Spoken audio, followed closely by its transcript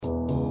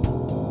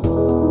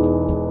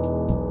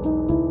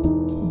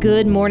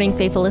Good morning,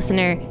 faithful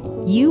listener.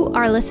 You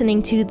are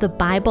listening to the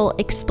Bible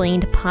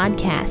Explained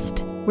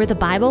podcast, where the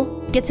Bible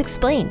gets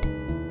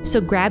explained. So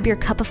grab your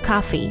cup of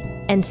coffee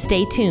and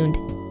stay tuned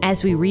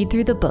as we read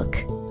through the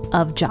book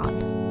of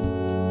John.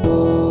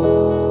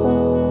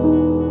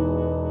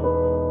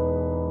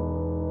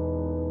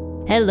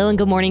 Hello and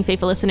good morning,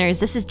 faithful listeners.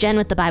 This is Jen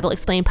with the Bible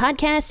Explained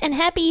podcast, and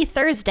happy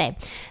Thursday.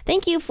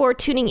 Thank you for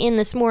tuning in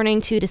this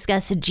morning to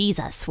discuss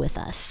Jesus with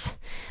us,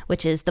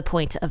 which is the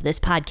point of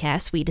this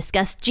podcast. We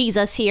discuss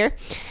Jesus here.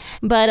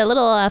 But a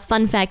little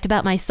fun fact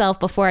about myself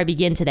before I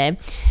begin today.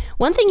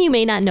 One thing you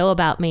may not know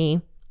about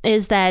me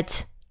is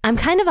that I'm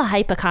kind of a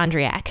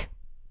hypochondriac.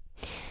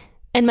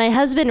 And my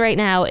husband right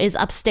now is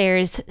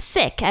upstairs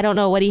sick. I don't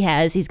know what he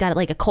has. He's got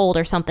like a cold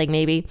or something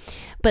maybe.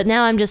 But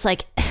now I'm just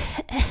like,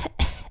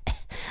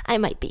 I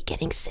might be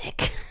getting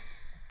sick.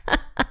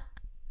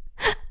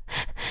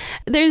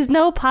 There's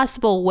no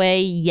possible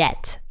way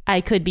yet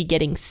I could be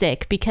getting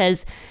sick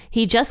because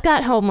he just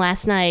got home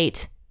last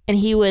night and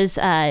he was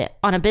on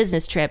a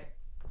business trip.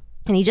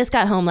 And he just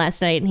got home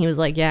last night and he was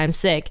like, yeah, I'm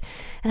sick.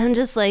 And I'm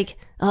just like,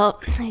 oh,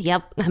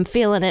 yep, I'm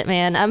feeling it,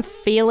 man. I'm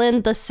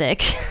feeling the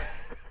sick.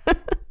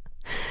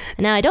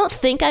 Now, I don't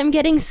think I'm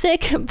getting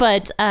sick,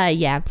 but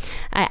yeah,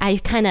 I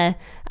kind of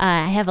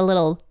have a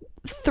little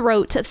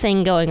throat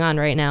thing going on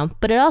right now.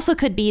 But it also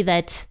could be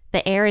that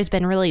the air has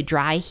been really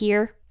dry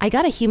here. I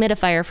got a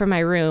humidifier for my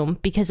room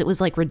because it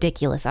was like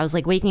ridiculous. I was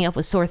like waking up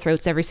with sore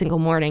throats every single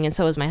morning, and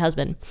so was my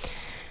husband.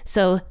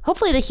 So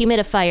hopefully the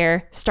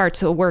humidifier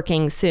starts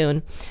working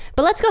soon.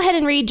 But let's go ahead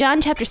and read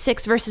John chapter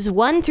 6, verses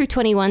 1 through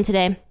 21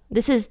 today.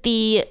 This is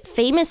the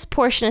famous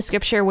portion of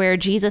scripture where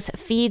Jesus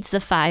feeds the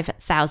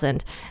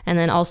 5,000 and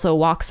then also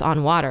walks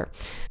on water.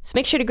 So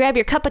make sure to grab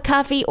your cup of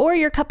coffee or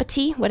your cup of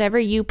tea, whatever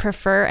you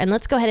prefer. And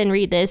let's go ahead and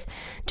read this.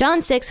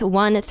 John 6,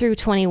 1 through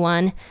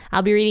 21.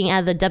 I'll be reading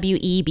out of the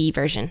WEB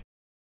version.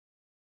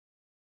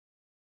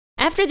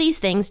 After these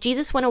things,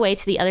 Jesus went away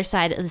to the other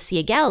side of the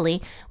Sea of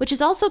Galilee, which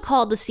is also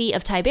called the Sea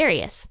of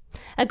Tiberias.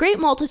 A great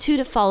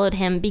multitude followed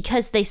him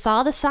because they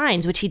saw the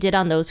signs which he did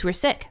on those who were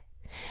sick.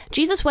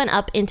 Jesus went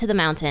up into the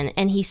mountain,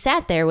 and he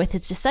sat there with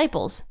his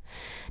disciples.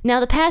 Now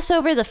the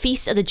Passover, the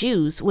feast of the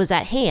Jews, was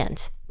at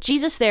hand.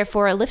 Jesus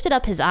therefore lifted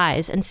up his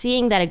eyes, and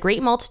seeing that a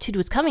great multitude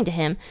was coming to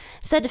him,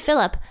 said to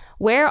Philip,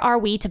 "Where are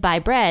we to buy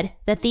bread,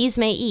 that these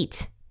may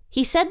eat?"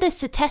 He said this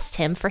to test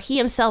him, for he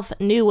himself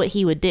knew what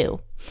he would do.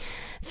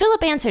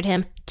 Philip answered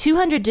him,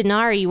 200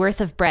 denarii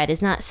worth of bread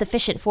is not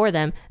sufficient for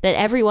them, that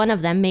every one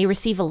of them may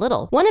receive a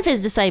little. One of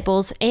his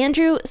disciples,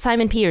 Andrew,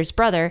 Simon Peter's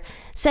brother,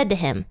 said to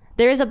him,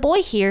 "There is a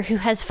boy here who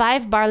has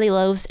 5 barley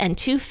loaves and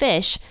 2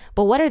 fish,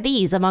 but what are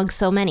these among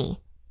so many?"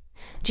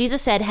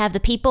 Jesus said, "Have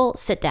the people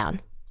sit down."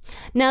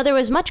 Now there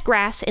was much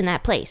grass in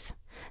that place.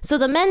 So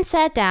the men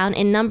sat down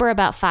in number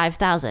about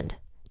 5,000.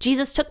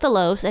 Jesus took the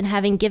loaves, and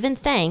having given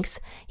thanks,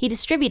 he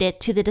distributed it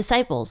to the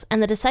disciples, and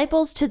the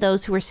disciples to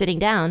those who were sitting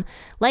down,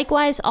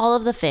 likewise all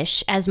of the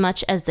fish, as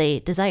much as they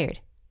desired.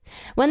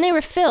 When they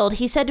were filled,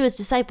 he said to his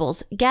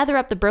disciples, "Gather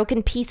up the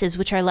broken pieces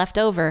which are left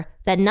over,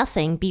 that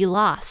nothing be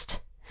lost."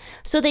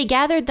 So they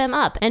gathered them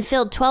up, and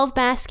filled 12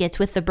 baskets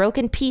with the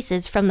broken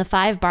pieces from the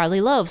 5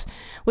 barley loaves,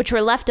 which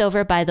were left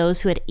over by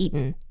those who had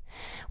eaten.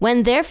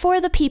 When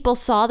therefore the people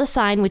saw the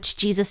sign which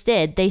Jesus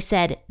did, they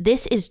said,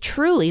 "This is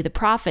truly the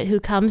prophet who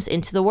comes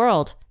into the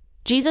world."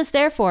 Jesus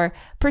therefore,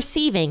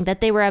 perceiving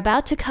that they were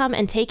about to come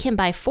and take him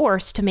by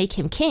force to make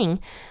him king,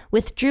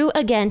 withdrew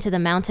again to the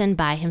mountain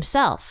by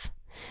himself.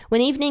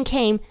 When evening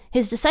came,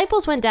 his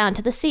disciples went down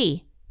to the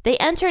sea. They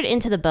entered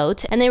into the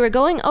boat, and they were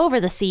going over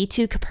the sea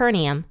to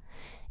Capernaum.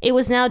 It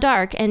was now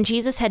dark, and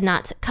Jesus had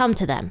not come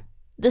to them.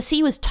 The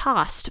sea was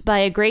tossed by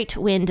a great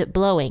wind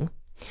blowing.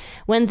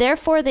 When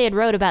therefore they had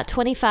rowed about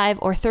 25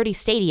 or 30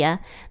 stadia,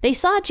 they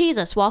saw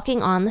Jesus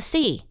walking on the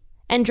sea,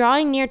 and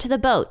drawing near to the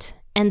boat,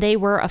 and they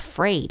were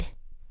afraid.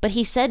 But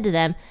he said to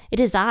them, "It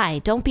is I,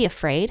 don't be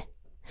afraid."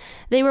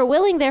 They were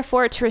willing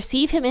therefore to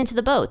receive him into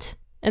the boat.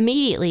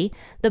 Immediately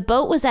the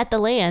boat was at the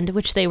land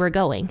which they were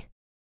going.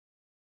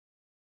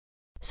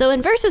 So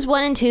in verses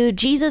 1 and 2,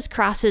 Jesus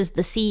crosses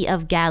the Sea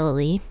of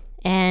Galilee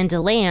and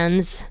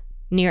lands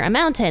near a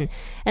mountain.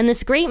 And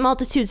this great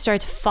multitude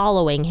starts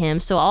following him.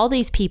 So all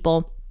these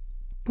people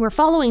were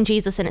following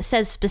Jesus, and it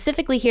says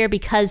specifically here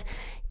because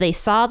they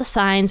saw the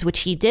signs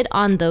which he did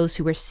on those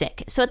who were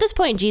sick. So at this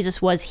point,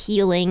 Jesus was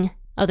healing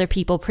other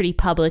people pretty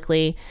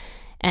publicly.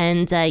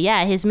 And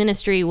his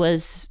ministry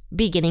was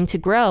beginning to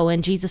grow,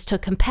 and Jesus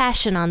took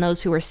compassion on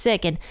those who were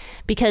sick. And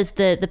because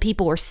the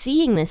people were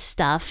seeing this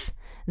stuff,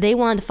 they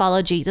wanted to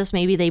follow Jesus.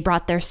 Maybe they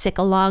brought their sick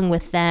along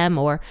with them,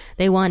 or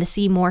they wanted to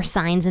see more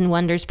signs and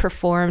wonders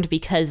performed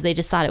because they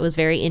just thought it was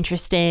very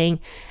interesting,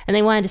 and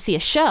they wanted to see a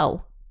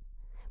show.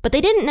 But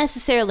they didn't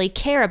necessarily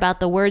care about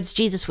the words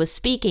Jesus was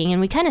speaking, and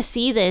we kind of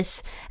see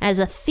this as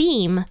a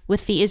theme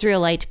with the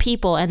Israelite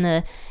people and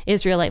the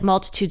Israelite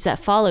multitudes that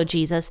followed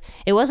Jesus.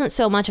 It wasn't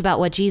so much about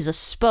what Jesus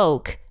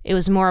spoke, it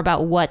was more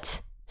about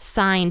what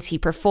signs he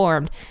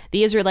performed.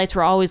 The Israelites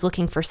were always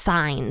looking for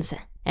signs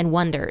and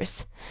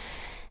wonders.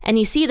 And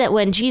you see that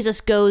when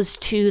Jesus goes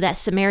to that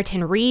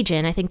Samaritan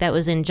region, I think that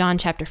was in John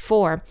chapter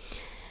 4,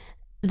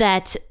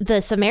 that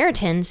the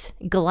Samaritans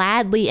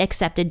gladly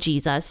accepted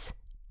Jesus,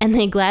 and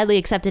they gladly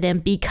accepted him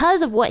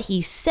because of what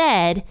he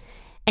said,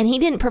 and he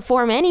didn't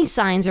perform any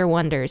signs or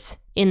wonders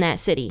in that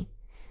city.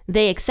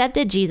 They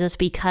accepted Jesus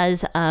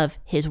because of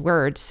his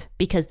words,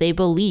 because they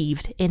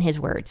believed in his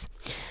words.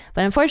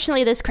 But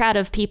unfortunately, this crowd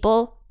of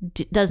people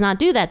does not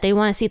do that. They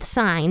want to see the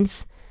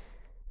signs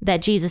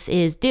that Jesus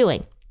is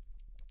doing.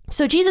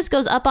 So Jesus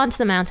goes up onto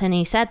the mountain, and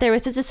he sat there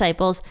with his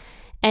disciples,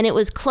 and it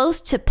was close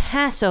to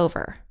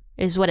Passover,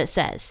 is what it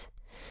says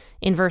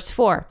in verse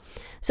 4.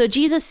 So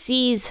Jesus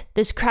sees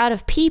this crowd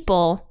of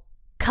people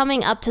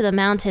coming up to the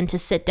mountain to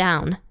sit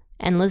down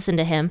and listen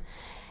to him.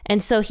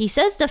 And so he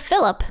says to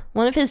Philip,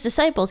 one of his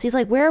disciples, he's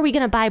like, where are we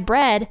going to buy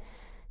bread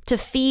to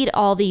feed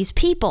all these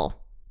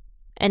people?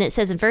 And it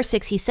says in verse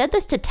 6, he said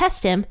this to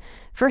test him,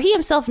 for he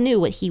himself knew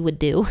what he would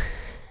do.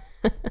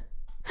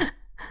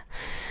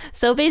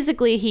 So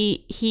basically,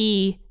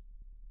 he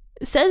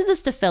says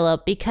this to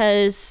Philip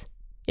because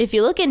if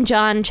you look in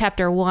John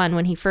chapter 1,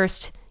 when he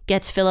first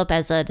gets Philip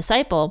as a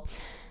disciple,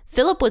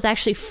 Philip was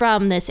actually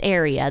from this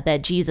area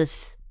that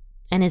Jesus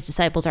and his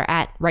disciples are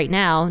at right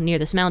now, near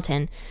this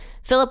mountain.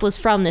 Philip was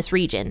from this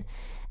region.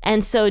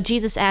 And so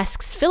Jesus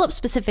asks Philip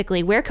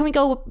specifically, where can we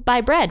go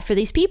buy bread for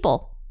these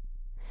people?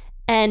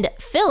 And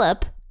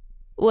Philip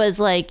was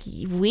like,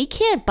 we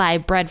can't buy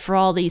bread for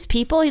all these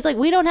people. He's like,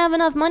 we don't have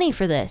enough money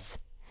for this.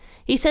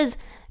 He says,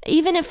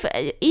 even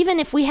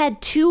if we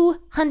had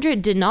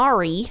 200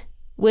 denarii,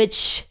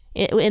 which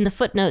in the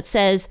footnote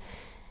says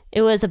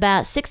it was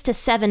about 6 to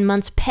 7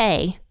 months'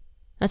 pay.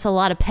 That's a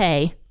lot of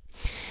pay.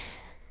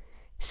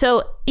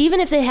 So even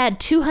if they had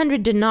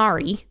 200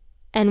 denarii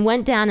and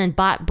went down and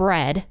bought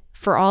bread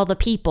for all the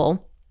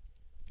people,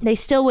 they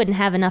still wouldn't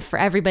have enough for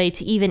everybody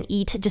to even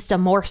eat just a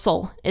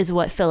morsel, is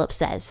what Philip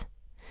says.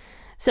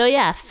 So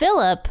yeah,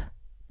 Philip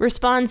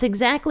responds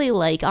exactly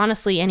like,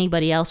 honestly,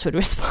 anybody else would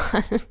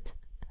respond.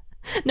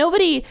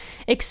 Nobody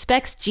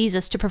expects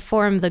Jesus to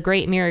perform the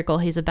great miracle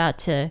he's about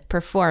to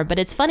perform, but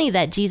it's funny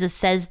that Jesus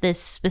says this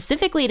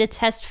specifically to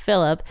test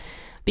Philip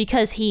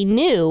because he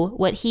knew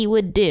what he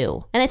would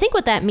do. And I think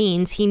what that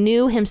means, he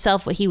knew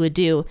himself what he would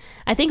do.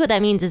 I think what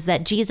that means is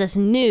that Jesus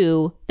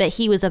knew that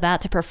he was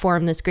about to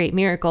perform this great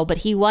miracle, but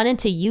he wanted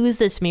to use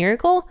this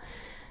miracle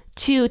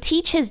to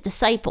teach his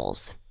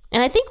disciples.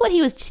 And I think what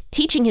he was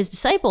teaching his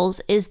disciples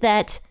is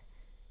that,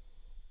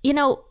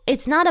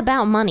 it's not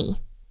about money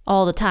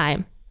all the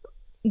time.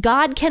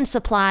 God can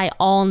supply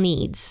all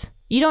needs.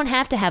 You don't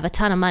have to have a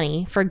ton of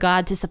money for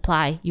God to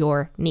supply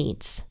your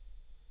needs.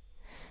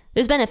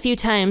 There's been a few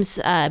times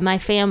my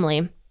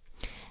family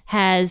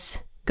has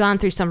gone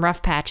through some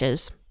rough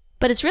patches,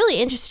 but it's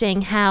really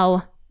interesting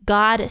how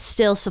God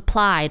still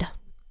supplied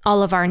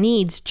all of our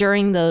needs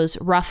during those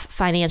rough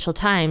financial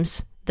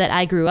times that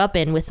I grew up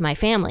in with my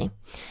family.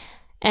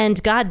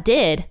 And God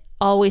did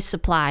always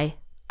supply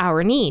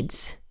our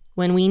needs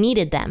when we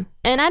needed them.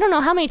 And I don't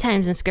know how many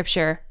times in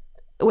Scripture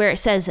where it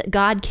says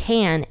God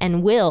can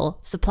and will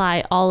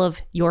supply all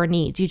of your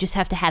needs. You just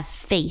have to have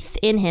faith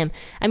in him.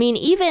 I mean,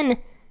 even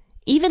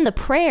the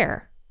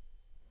prayer,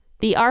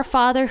 the Our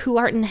Father who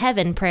art in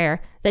heaven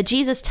prayer that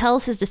Jesus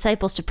tells his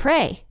disciples to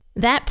pray,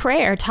 that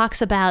prayer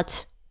talks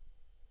about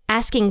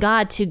asking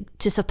God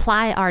to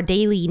supply our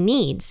daily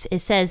needs. It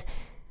says,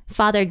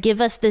 Father,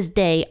 give us this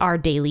day our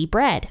daily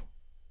bread.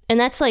 And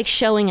that's like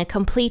showing a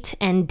complete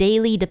and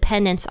daily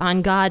dependence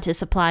on God to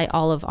supply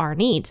all of our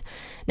needs.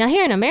 Now,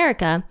 here in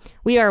America,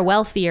 we are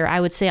wealthier,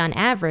 I would say on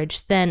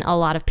average, than a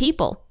lot of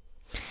people.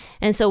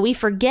 And so we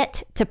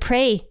forget to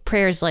pray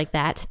prayers like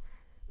that.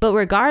 But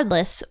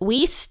regardless,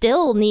 we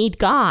still need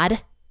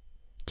God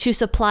to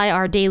supply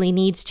our daily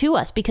needs to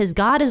us because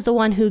God is the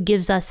one who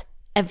gives us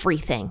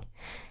everything.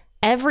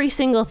 Every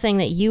single thing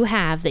that you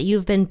have, that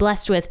you've been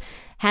blessed with,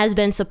 has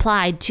been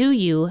supplied to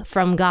you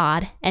from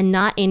God and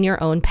not in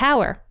your own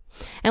power.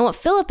 And what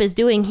Philip is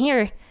doing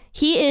here,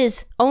 he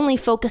is only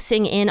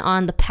focusing in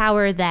on the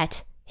power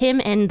that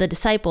him and the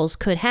disciples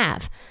could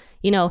have.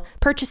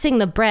 Purchasing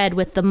the bread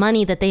with the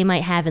money that they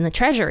might have in the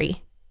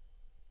treasury.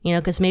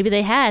 Because maybe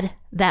they had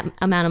that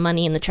amount of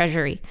money in the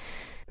treasury.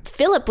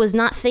 Philip was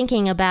not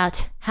thinking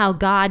about how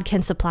God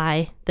can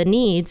supply the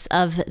needs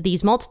of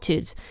these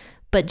multitudes.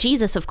 But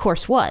Jesus, of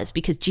course, was,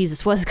 because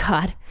Jesus was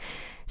God.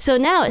 So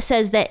now it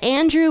says that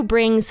Andrew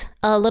brings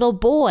a little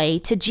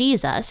boy to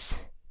Jesus.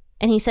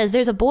 And he says,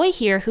 there's a boy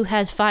here who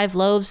has 5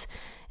 loaves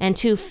and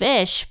 2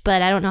 fish,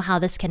 but I don't know how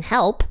this can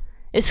help,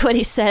 is what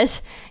he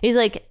says. He's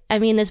like,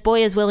 this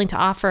boy is willing to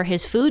offer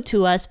his food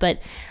to us,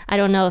 but I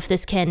don't know if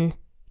this can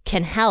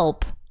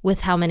help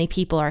with how many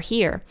people are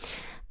here.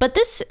 But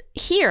this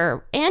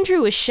here,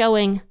 Andrew is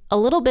showing a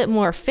little bit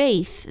more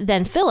faith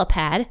than Philip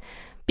had,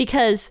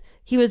 because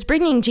he was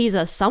bringing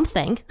Jesus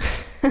something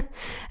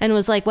and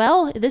was like,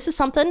 well, this is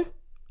something,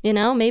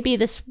 maybe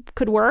this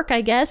could work,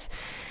 I guess.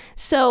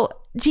 So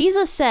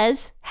Jesus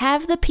says,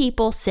 have the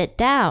people sit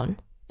down.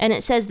 And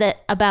it says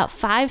that about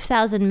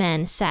 5,000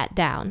 men sat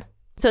down.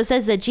 So it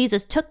says that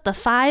Jesus took the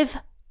 5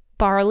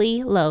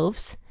 barley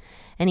loaves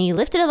and he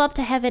lifted them up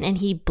to heaven and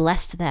he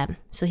blessed them.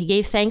 So he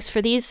gave thanks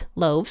for these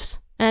loaves.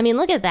 And I mean,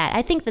 look at that.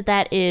 I think that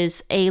that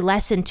is a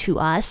lesson to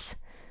us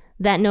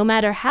that no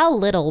matter how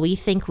little we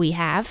think we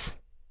have,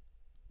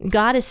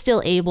 God is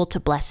still able to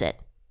bless it.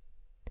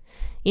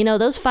 You know,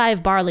 those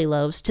 5 barley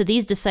loaves to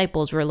these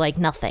disciples were like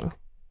nothing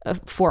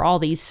for all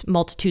these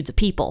multitudes of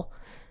people.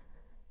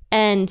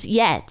 And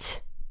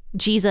yet,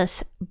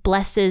 Jesus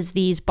blesses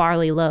these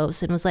barley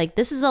loaves and was like,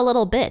 this is a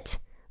little bit,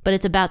 but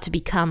it's about to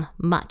become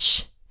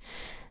much.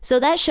 So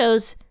that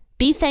shows,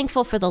 be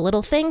thankful for the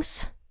little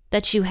things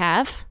that you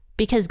have,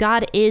 because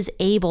God is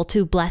able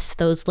to bless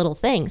those little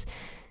things,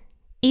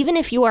 even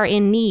if you are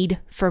in need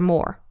for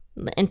more.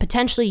 And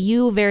potentially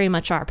you very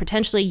much are.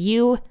 Potentially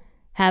you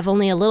have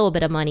only a little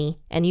bit of money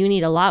and you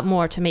need a lot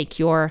more to make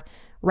your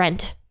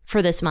rent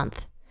for this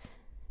month.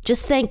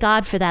 Just thank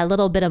God for that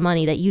little bit of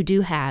money that you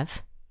do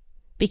have,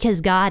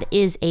 because God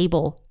is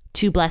able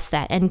to bless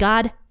that and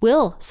God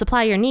will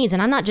supply your needs.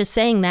 And I'm not just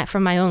saying that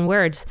from my own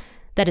words,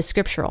 that is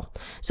scriptural.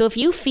 So if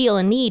you feel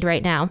a need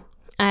right now,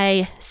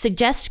 I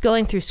suggest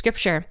going through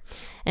scripture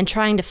and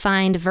trying to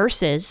find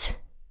verses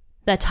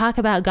that talk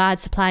about God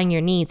supplying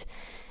your needs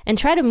and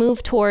try to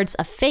move towards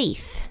a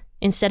faith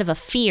instead of a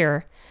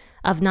fear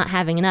of not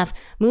having enough.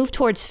 Move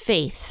towards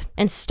faith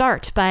and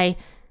start by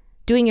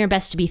doing your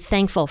best to be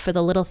thankful for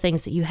the little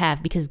things that you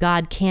have, because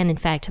God can, in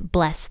fact,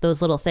 bless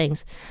those little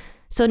things.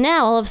 So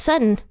now, all of a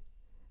sudden,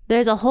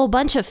 there's a whole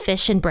bunch of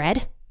fish and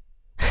bread.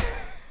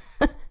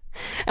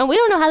 And we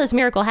don't know how this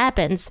miracle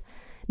happens.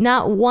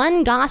 Not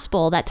one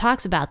gospel that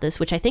talks about this,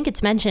 which I think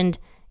it's mentioned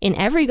in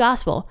every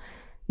gospel,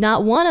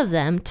 not one of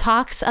them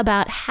talks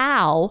about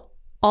how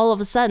all of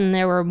a sudden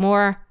there were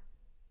more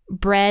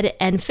bread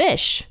and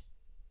fish.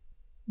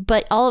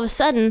 But all of a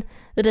sudden,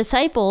 the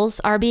disciples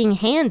are being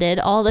handed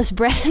all this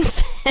bread and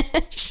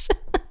fish.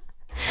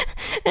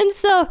 And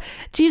so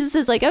Jesus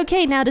is like,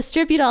 okay, now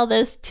distribute all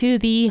this to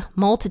the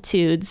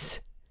multitudes.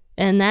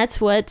 And that's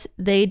what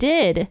they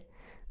did.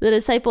 The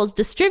disciples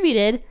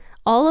distributed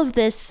all of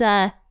this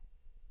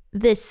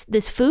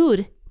this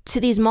food to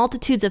these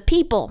multitudes of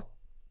people.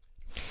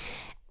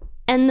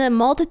 And the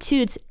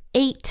multitudes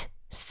ate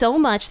so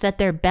much that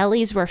their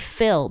bellies were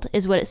filled,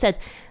 is what it says.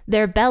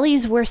 Their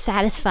bellies were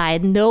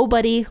satisfied.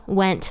 Nobody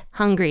went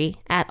hungry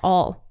at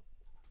all.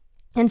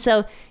 And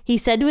so he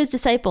said to his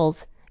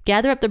disciples,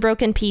 gather up the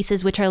broken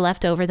pieces which are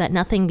left over, that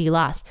nothing be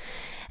lost.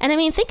 And I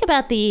mean, think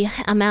about the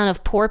amount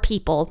of poor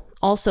people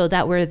also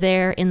that were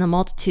there in the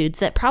multitudes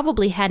that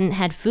probably hadn't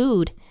had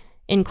food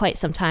in quite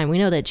some time. We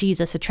know that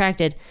Jesus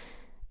attracted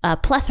a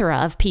plethora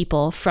of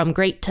people from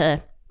great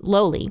to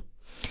lowly.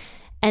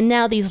 And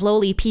now these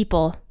lowly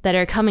people that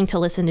are coming to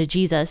listen to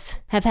Jesus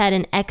have had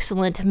an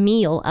excellent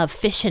meal of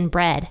fish and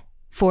bread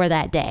for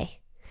that day.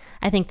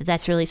 I think that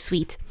that's really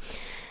sweet.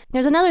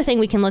 There's another thing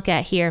we can look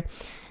at here,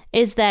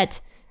 is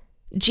that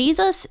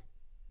Jesus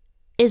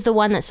is the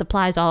one that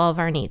supplies all of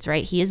our needs,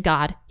 right? He is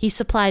God. He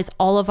supplies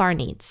all of our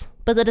needs.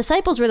 But the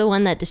disciples were the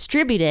one that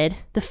distributed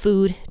the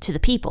food to the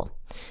people.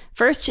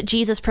 First,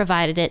 Jesus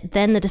provided it,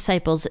 then the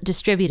disciples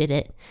distributed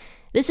it.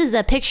 This is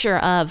a picture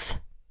of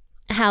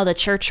how the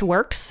church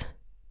works.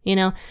 You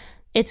know,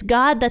 it's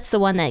God that's the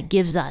one that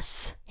gives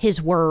us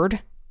his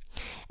word,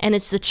 and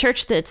it's the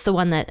church that's the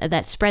one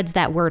that spreads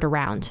that word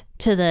around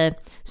to the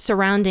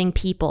surrounding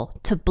people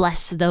to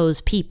bless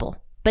those people.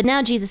 But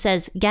now Jesus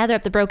says, gather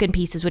up the broken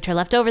pieces which are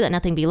left over, that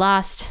nothing be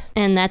lost.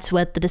 And that's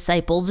what the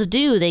disciples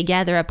do. They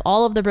gather up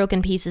all of the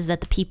broken pieces that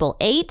the people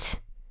ate,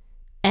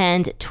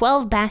 and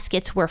 12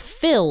 baskets were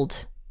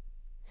filled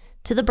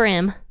to the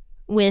brim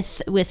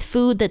with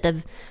food that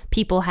the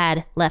people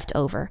had left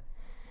over.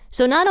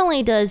 So not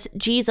only does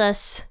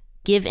Jesus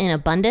give in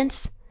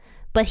abundance,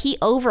 but he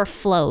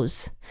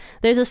overflows.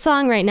 There's a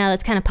song right now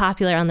that's kind of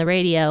popular on the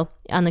radio,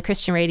 on the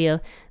Christian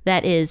radio,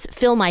 that is,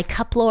 "Fill my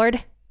cup,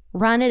 Lord,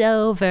 run it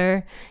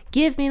over,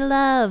 give me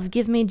love,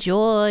 give me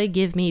joy,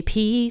 give me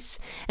peace."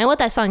 And what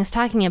that song is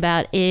talking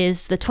about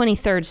is the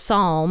 23rd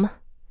Psalm,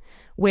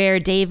 where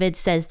David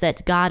says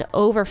that God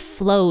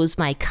overflows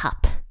my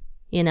cup,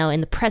 you know,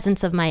 in the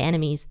presence of my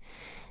enemies.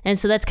 And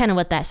so that's kind of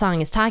what that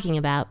song is talking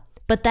about.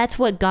 But that's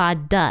what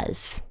God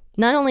does.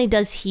 Not only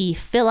does he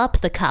fill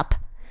up the cup,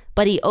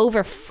 but he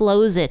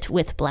overflows it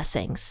with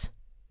blessings.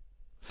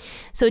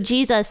 So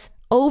Jesus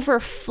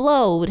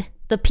overflowed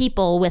the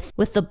people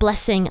with the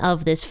blessing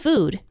of this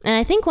food. And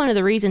I think one of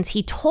the reasons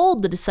he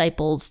told the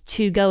disciples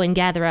to go and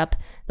gather up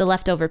the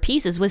leftover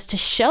pieces was to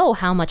show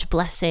how much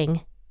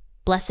blessings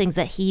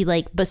that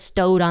he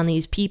bestowed on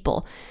these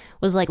people.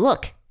 Was like,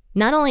 look,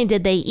 not only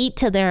did they eat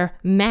to their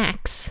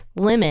max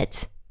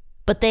limit,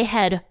 but they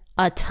had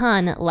a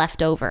ton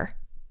left over.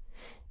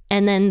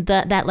 And then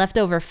that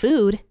leftover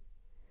food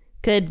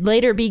could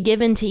later be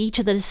given to each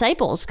of the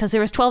disciples, because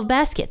there was 12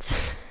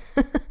 baskets.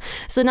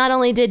 So not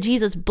only did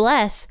Jesus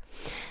bless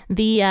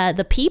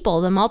the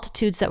people, the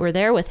multitudes that were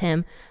there with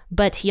him,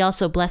 but he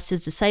also blessed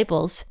his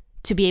disciples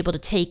to be able to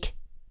take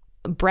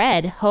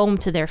bread home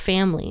to their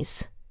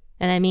families.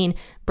 And I mean,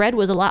 bread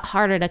was a lot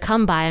harder to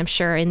come by, I'm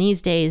sure, in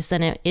these days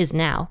than it is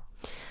now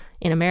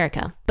in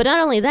America. But not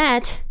only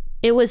that,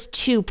 it was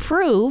to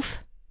prove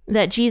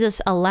that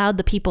Jesus allowed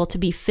the people to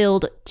be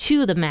filled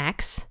to the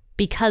max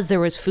because there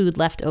was food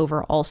left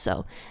over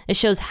also. It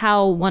shows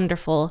how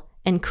wonderful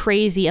and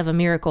crazy of a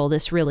miracle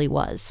this really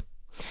was.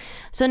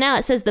 So now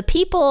it says the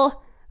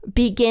people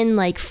begin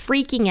like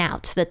freaking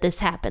out that this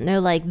happened.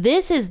 They're like,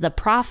 this is the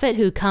prophet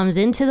who comes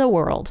into the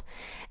world.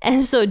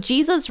 And so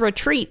Jesus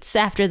retreats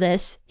after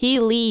this.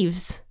 He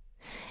leaves.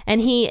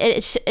 And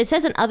it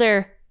says in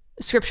other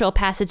scriptural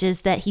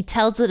passages that he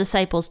tells the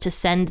disciples to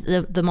send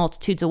the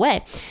multitudes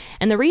away.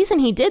 And the reason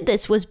he did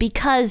this was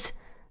because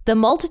the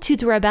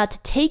multitudes were about to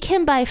take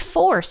him by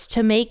force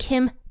to make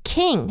him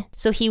king.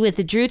 So he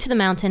withdrew to the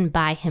mountain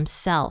by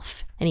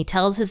himself. And he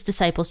tells his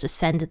disciples to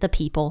send the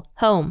people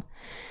home.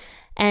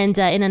 And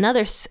in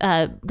another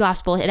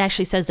gospel, it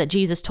actually says that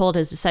Jesus told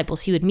his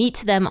disciples he would meet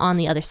them on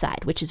the other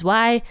side, which is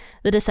why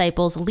the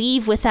disciples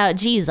leave without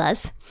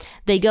Jesus.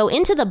 They go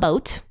into the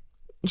boat.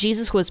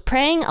 Jesus was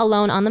praying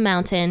alone on the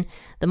mountain.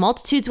 The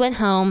multitudes went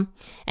home,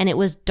 and it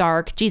was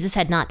dark. Jesus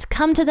had not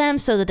come to them,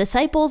 so the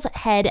disciples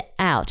head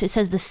out. It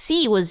says the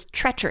sea was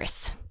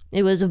treacherous.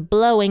 It was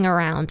blowing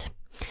around.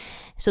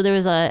 So there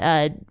was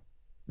a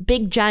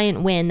big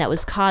giant wind that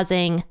was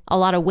causing a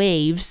lot of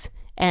waves,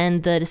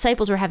 and the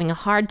disciples were having a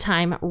hard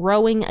time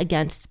rowing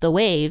against the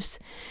waves.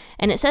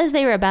 And it says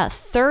they were about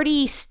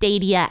 30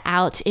 stadia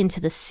out into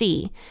the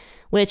sea,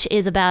 which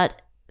is about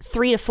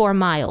 3 to 4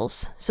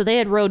 miles. So they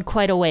had rowed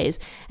quite a ways,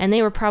 and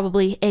they were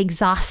probably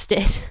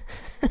exhausted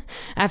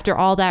after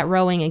all that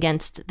rowing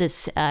against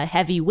this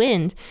heavy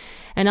wind.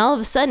 And all of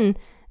a sudden,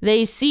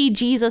 they see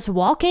Jesus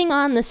walking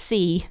on the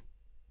sea.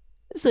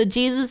 So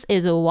Jesus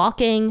is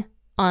walking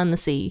on the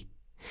sea.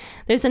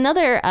 There's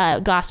another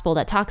gospel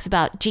that talks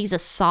about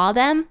Jesus saw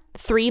them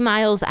 3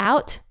 miles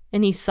out,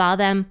 and he saw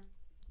them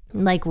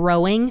like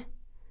rowing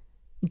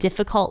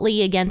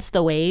difficultly against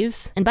the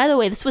waves. And by the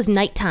way, this was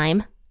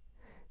nighttime.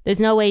 There's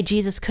no way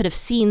Jesus could have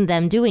seen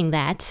them doing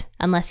that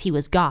unless he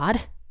was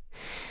God.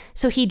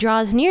 So he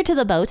draws near to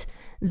the boat.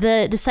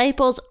 The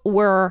disciples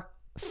were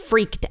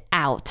freaked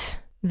out.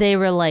 They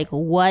were like,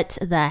 what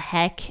the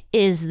heck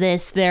is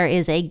this? There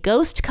is a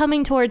ghost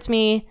coming towards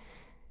me.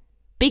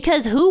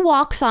 Because who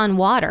walks on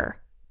water?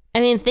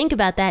 I mean, think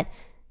about that.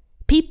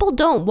 People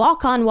don't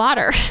walk on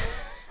water.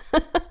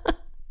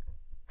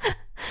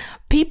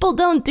 People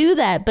don't do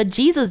that, but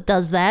Jesus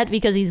does that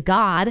because he's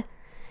God.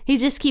 He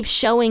just keeps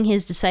showing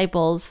his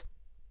disciples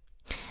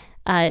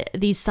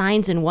these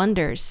signs and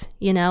wonders,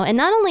 you know? And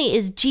not only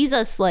is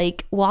Jesus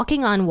like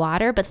walking on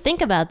water, but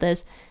think about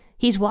this.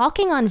 He's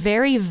walking on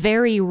very,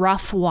 very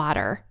rough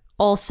water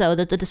also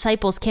that the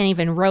disciples can't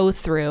even row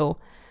through.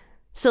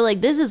 So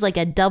like this is like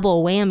a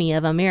double whammy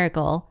of a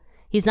miracle.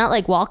 He's not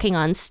like walking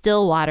on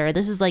still water.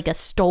 This is like a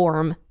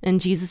storm. And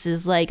Jesus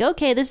is like,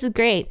 okay, this is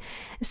great.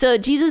 So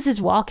Jesus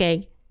is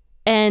walking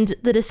and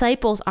the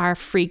disciples are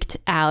freaked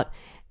out.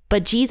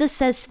 But Jesus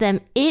says to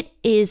them, it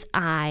is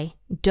I,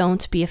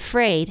 don't be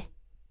afraid.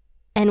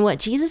 And what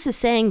Jesus is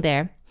saying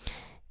there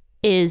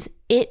is,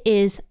 it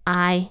is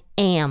I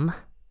am.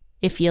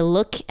 If you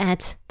look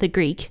at the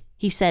Greek,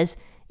 he says,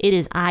 it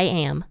is I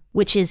am,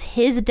 which is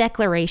his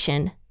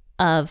declaration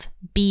of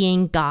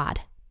being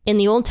God. In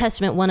the Old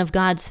Testament, one of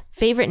God's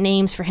favorite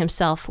names for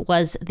himself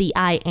was the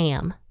I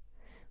am,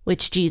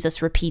 which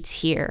Jesus repeats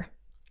here.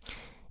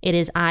 It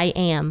is I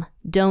am,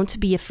 don't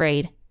be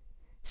afraid.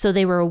 So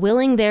they were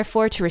willing,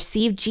 therefore, to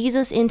receive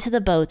Jesus into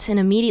the boat, and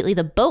immediately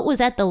the boat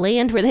was at the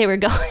land where they were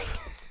going.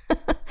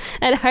 I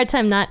had a hard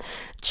time not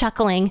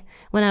chuckling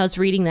when I was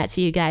reading that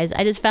to you guys.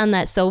 I just found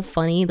that so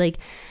funny. Like,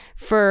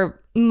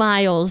 for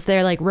miles,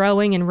 they're like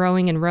rowing and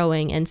rowing and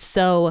rowing, and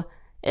so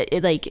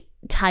like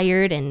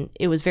tired, and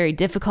it was very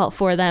difficult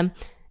for them.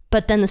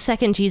 But then the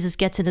second Jesus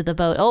gets into the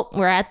boat, oh,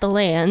 we're at the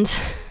land.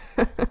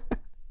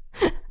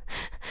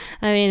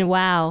 I mean,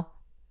 wow.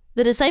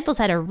 The disciples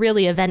had a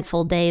really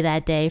eventful day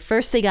that day.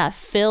 First, they got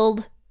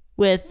filled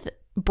with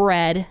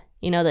bread,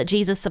 that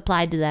Jesus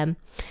supplied to them.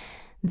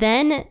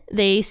 Then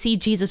they see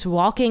Jesus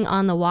walking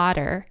on the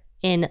water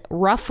in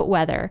rough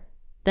weather.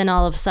 Then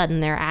all of a sudden,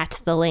 they're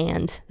at the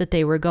land that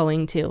they were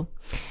going to.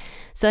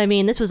 So, I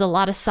mean, this was a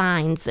lot of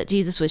signs that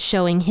Jesus was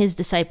showing his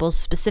disciples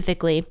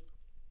specifically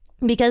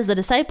because the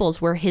disciples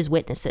were his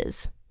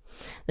witnesses.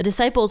 The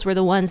disciples were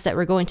the ones that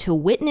were going to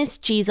witness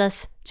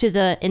Jesus to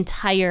the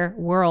entire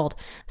world.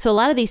 So a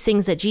lot of these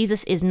things that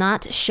Jesus is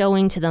not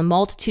showing to the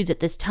multitudes at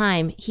this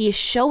time, he is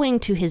showing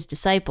to his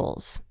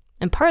disciples.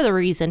 And part of the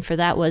reason for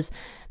that was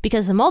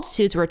because the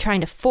multitudes were trying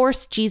to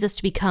force Jesus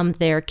to become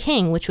their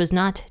king, which was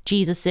not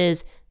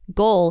Jesus's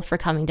goal for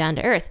coming down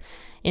to earth.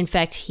 In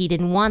fact, he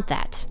didn't want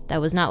that.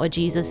 That was not what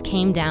Jesus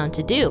came down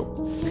to do.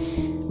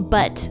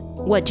 But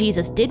what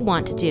Jesus did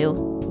want to do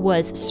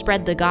was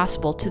spread the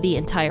gospel to the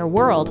entire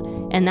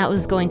world, and that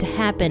was going to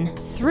happen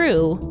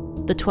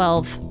through the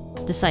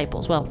 12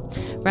 disciples. Well,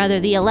 rather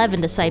the 11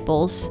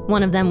 disciples.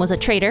 One of them was a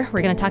traitor.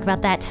 We're going to talk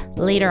about that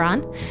later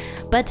on.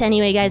 But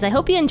anyway, guys, I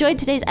hope you enjoyed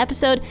today's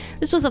episode.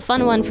 This was a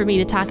fun one for me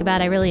to talk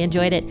about. I really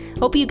enjoyed it.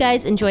 Hope you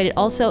guys enjoyed it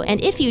also.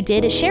 And if you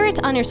did, share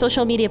it on your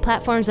social media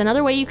platforms.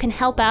 Another way you can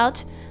help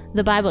out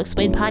the Bible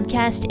Explained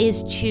podcast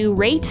is to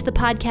rate the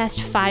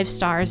podcast 5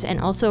 stars and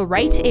also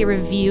write a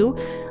review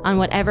on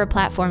whatever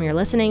platform you're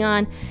listening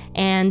on,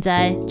 and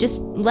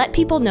just let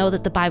people know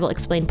that the Bible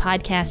Explained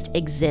podcast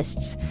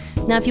exists.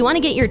 Now, if you want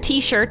to get your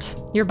t-shirt,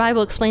 your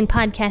Bible Explained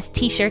podcast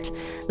t-shirt,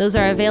 those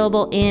are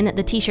available in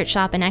the t-shirt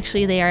shop, and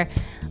actually they are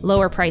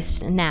lower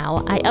priced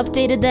now. I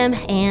updated them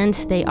and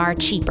they are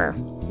cheaper.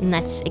 And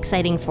that's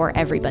exciting for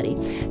everybody.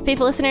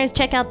 Faithful listeners,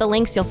 check out the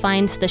links. You'll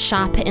find the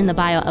shop in the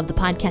bio of the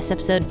podcast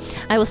episode.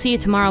 I will see you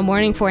tomorrow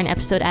morning for an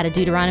episode out of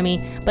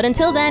Deuteronomy. But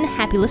until then,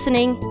 happy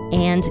listening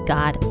and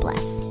God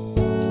bless.